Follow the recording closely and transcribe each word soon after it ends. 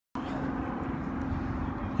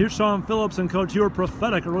Here's Sean Phillips, and Coach, you were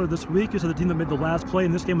prophetic earlier this week. You said the team that made the last play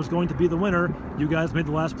in this game was going to be the winner. You guys made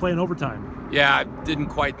the last play in overtime. Yeah, I didn't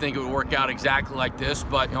quite think it would work out exactly like this,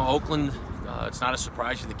 but Oakland, it's not a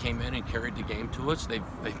surprise that they came in and carried the game to us. They've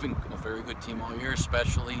been a very good team all year,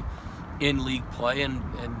 especially in league play, and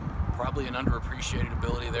probably an underappreciated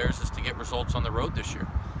ability of theirs is to get results on the road this year.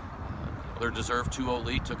 Their deserved 2-0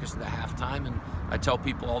 lead took us to halftime, and I tell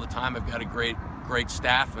people all the time I've got a great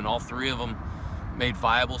staff, and all three of them made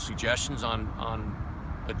viable suggestions on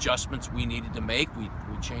adjustments we needed to make. We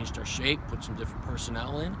changed our shape, put some different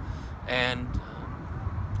personnel in, and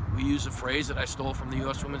we use a phrase that I stole from the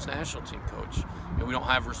U.S. Women's National Team coach. We don't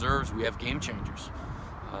have reserves, we have game changers.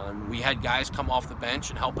 We had guys come off the bench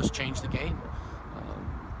and help us change the game.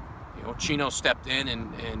 Chino stepped in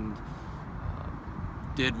and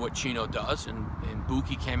did what Chino does, and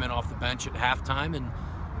Buki came in off the bench at halftime and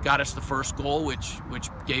got us the first goal, which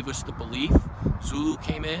gave us the belief. Zulu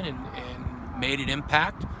came in and made an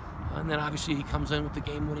impact, and then obviously he comes in with the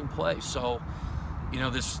game-winning play. So,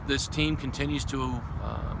 this team continues to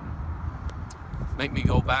make me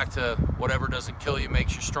go back to whatever doesn't kill you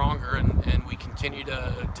makes you stronger, and we continue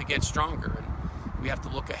to get stronger. And we have to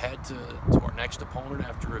look ahead to our next opponent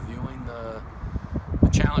after reviewing the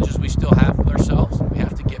challenges we still have with ourselves. We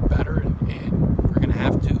have to get better, and we're going to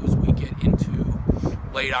have to, as we get into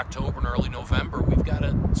late October and early November, we've got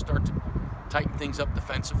to start to tighten things up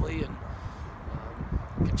defensively and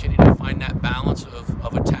continue to find that balance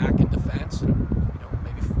of attack and defense, and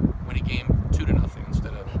maybe win a game 2-0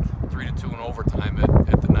 instead of 3-2 in overtime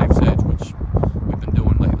at the knife's edge, which we've been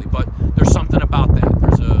doing lately. But there's something about that.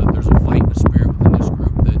 There's a fight and a spirit within this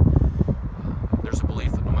group that there's a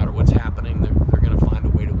belief that no matter what's happening, they're going to find a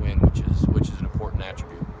way to win, which is an important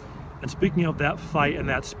attribute. And speaking of that fight and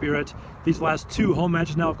that spirit, these last two home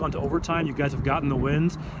matches now have gone to overtime. You guys have gotten the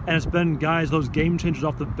wins, and it's been guys, those game changers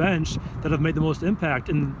off the bench, that have made the most impact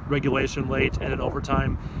in regulation late and in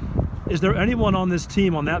overtime. Is there anyone on this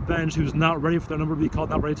team, on that bench, who's not ready for their number to be called,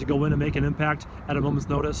 not ready to go in and make an impact at a moment's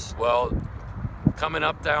notice? Well, coming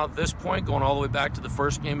up down at this point, going all the way back to the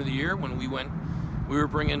first game of the year when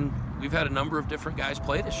we've had a number of different guys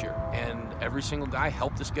play this year, and every single guy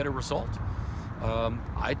helped us get a result.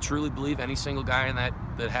 I truly believe any single guy in that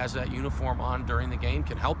has that uniform on during the game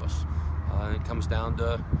can help us. It comes down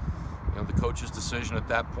to the coach's decision at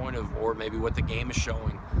that point or maybe what the game is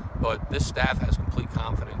showing. But this staff has complete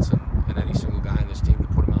confidence in any single guy in this team to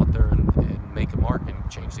put him out there and make a mark and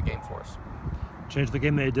change the game for us. Change the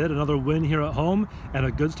game they did. Another win here at home and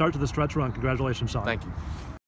a good start to the stretch run. Congratulations, Sean. Thank you.